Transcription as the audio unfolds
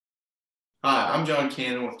Hi, I'm John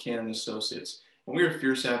Cannon with Cannon Associates, and we are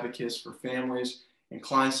fierce advocates for families and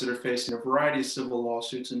clients that are facing a variety of civil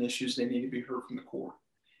lawsuits and issues they need to be heard from the court.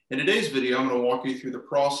 In today's video, I'm going to walk you through the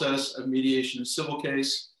process of mediation in a civil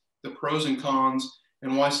case, the pros and cons,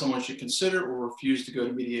 and why someone should consider or refuse to go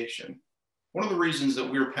to mediation. One of the reasons that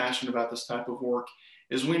we are passionate about this type of work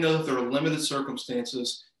is we know that there are limited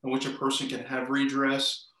circumstances in which a person can have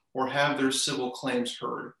redress or have their civil claims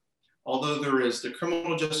heard. Although there is the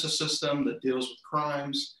criminal justice system that deals with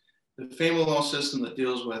crimes, the family law system that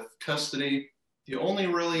deals with custody, the only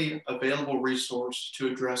really available resource to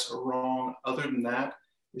address a wrong other than that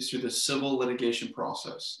is through the civil litigation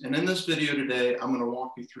process. And in this video today, I'm going to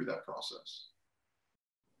walk you through that process.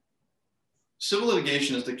 Civil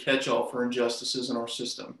litigation is the catch-all for injustices in our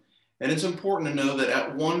system. And it's important to know that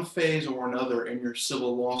at one phase or another in your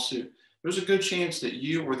civil lawsuit, there's a good chance that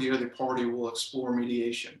you or the other party will explore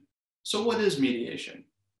mediation. So what is mediation?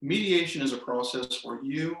 Mediation is a process where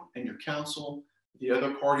you and your counsel, the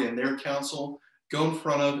other party and their counsel, go in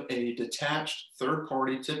front of a detached third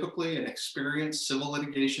party, typically an experienced civil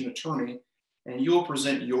litigation attorney, and you will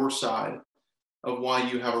present your side of why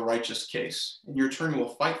you have a righteous case. And your attorney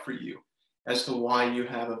will fight for you as to why you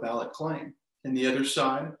have a valid claim. And the other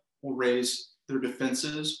side will raise their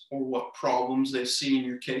defenses or what problems they see in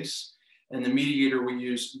your case. And the mediator will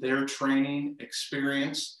use their training,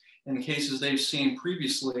 experience, and cases they've seen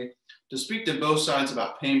previously to speak to both sides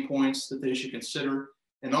about pain points that they should consider,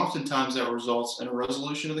 and oftentimes that results in a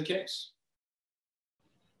resolution of the case.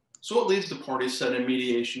 So what leads the parties set in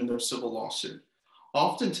mediation in their civil lawsuit?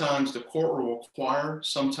 Oftentimes the court will require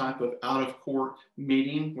some type of out-of-court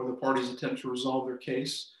meeting where the parties attempt to resolve their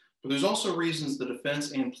case, but there's also reasons the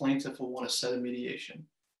defense and plaintiff will want to set a mediation.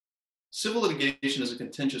 Civil litigation is a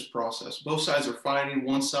contentious process. Both sides are fighting.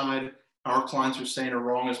 One side, our clients are saying a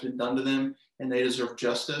wrong has been done to them and they deserve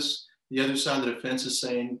justice. The other side of the defense is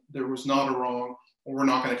saying there was not a wrong or we're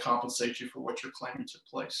not going to compensate you for what you're claiming took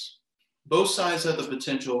place. Both sides have the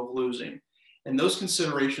potential of losing. And those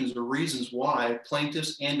considerations are reasons why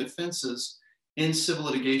plaintiffs and defenses in civil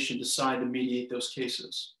litigation decide to mediate those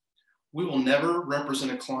cases. We will never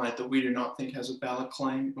represent a client that we do not think has a valid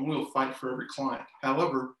claim, and we will fight for every client.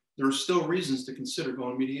 However, there are still reasons to consider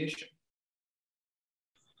going to mediation.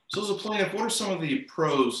 So as a plaintiff, what are some of the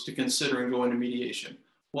pros to considering going to mediation?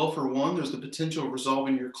 Well, for one, there's the potential of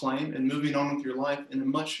resolving your claim and moving on with your life in a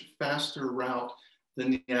much faster route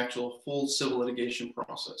than the actual full civil litigation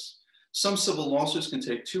process. Some civil lawsuits can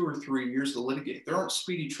take 2 or 3 years to litigate. There aren't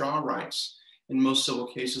speedy trial rights in most civil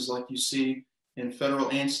cases like you see in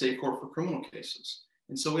federal and state court for criminal cases.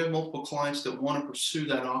 And so we have multiple clients that want to pursue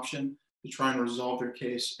that option to try and resolve their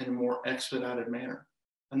case in a more expedited manner.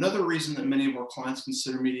 Another reason that many of our clients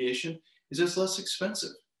consider mediation is it's less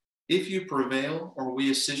expensive. If you prevail or we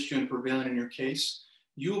assist you in prevailing in your case,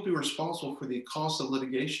 you will be responsible for the cost of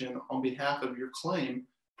litigation on behalf of your claim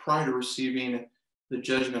prior to receiving the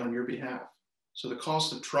judgment on your behalf. So the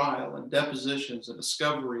cost of trial and depositions and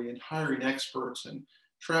discovery and hiring experts and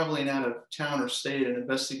traveling out of town or state and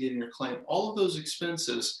investigating your claim, all of those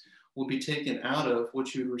expenses will be taken out of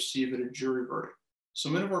what you would receive at a jury verdict. So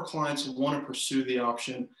many of our clients want to pursue the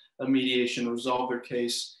option of mediation to resolve their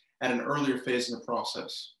case at an earlier phase in the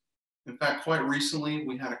process. In fact, quite recently,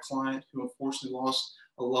 we had a client who unfortunately lost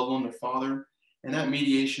a loved one, their father, and that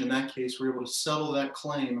mediation in that case, we were able to settle that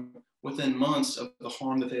claim within months of the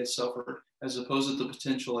harm that they had suffered, as opposed to the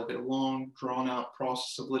potential of a long, drawn-out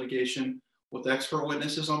process of litigation with expert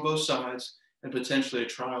witnesses on both sides and potentially a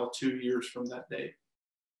trial 2 years from that date.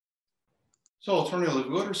 So alternatively,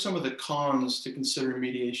 what are some of the cons to considering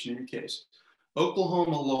mediation in your case?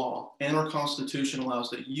 Oklahoma law and our Constitution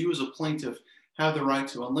allows that you as a plaintiff have the right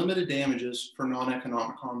to unlimited damages for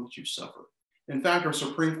non-economic harm that you suffer. In fact, our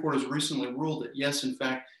Supreme Court has recently ruled that yes, in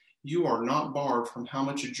fact, you are not barred from how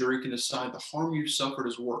much a jury can decide the harm you suffered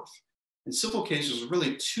is worth. In civil cases, there's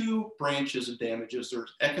really 2 branches of damages.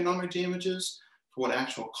 There's economic damages for what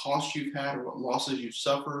actual costs you've had or what losses you've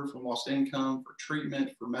suffered from lost income, for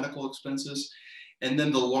treatment, for medical expenses. And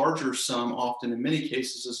then the larger sum, often in many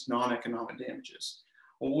cases, is non-economic damages.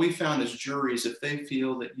 What we found as juries, if they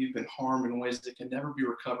feel that you've been harmed in ways that can never be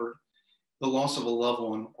recovered, the loss of a loved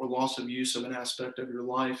one or loss of use of an aspect of your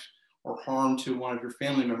life or harm to one of your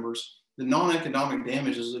family members, the non-economic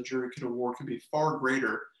damages a jury could award could be far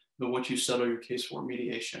greater than what you settle your case for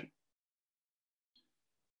mediation.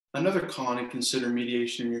 Another con in considering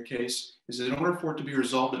mediation in your case is that in order for it to be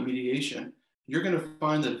resolved at mediation, you're going to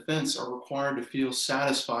find the defense are required to feel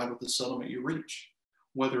satisfied with the settlement you reach,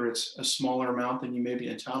 whether it's a smaller amount than you may be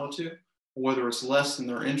entitled to, or whether it's less than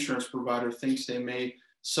their insurance provider thinks they may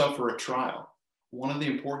suffer at trial. One of the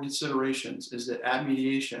important considerations is that at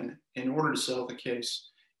mediation, in order to settle the case,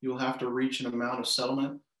 you will have to reach an amount of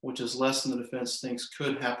settlement which is less than the defense thinks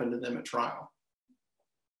could happen to them at trial.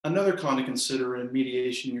 Another con to consider in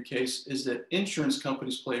mediation in your case is that insurance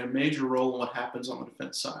companies play a major role in what happens on the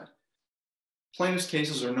defense side. Plaintiff's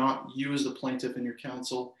cases are not you as the plaintiff and your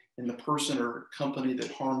counsel and the person or company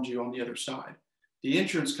that harmed you on the other side. The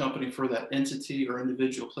insurance company for that entity or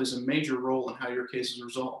individual plays a major role in how your case is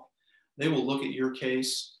resolved. They will look at your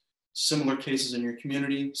case, similar cases in your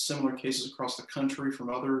community, similar cases across the country from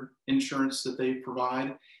other insurance that they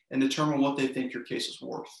provide, and determine what they think your case is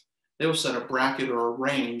worth. They will set a bracket or a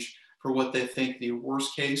range for what they think the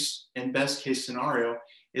worst case and best case scenario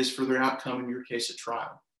is for their outcome in your case at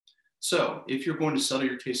trial. So if you're going to settle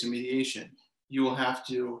your case in mediation, you will have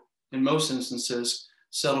to, in most instances,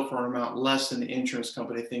 settle for an amount less than the insurance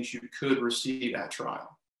company thinks you could receive at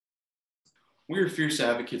trial. We are fierce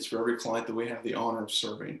advocates for every client that we have the honor of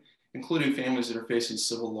serving, including families that are facing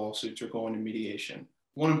civil lawsuits or going to mediation.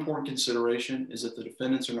 One important consideration is that the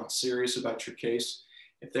defendants are not serious about your case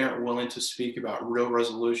if they aren't willing to speak about real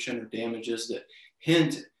resolution or damages that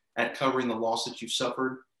hint at covering the loss that you've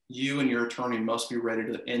suffered. You and your attorney must be ready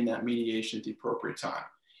to end that mediation at the appropriate time.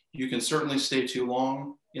 You can certainly stay too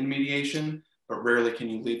long in mediation, but rarely can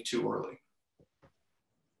you leave too early.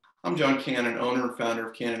 I'm John Cannon, owner and founder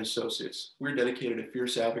of Cannon Associates. We're dedicated to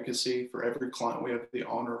fierce advocacy for every client we have the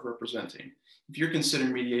honor of representing. If you're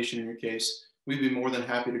considering mediation in your case, we'd be more than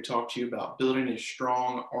happy to talk to you about building a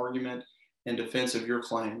strong argument in defense of your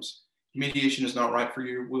claims. If mediation is not right for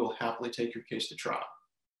you, we will happily take your case to trial.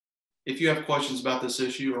 If you have questions about this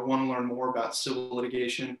issue or want to learn more about civil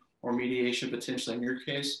litigation or mediation potentially in your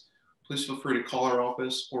case, please feel free to call our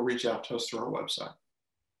office or reach out to us through our website.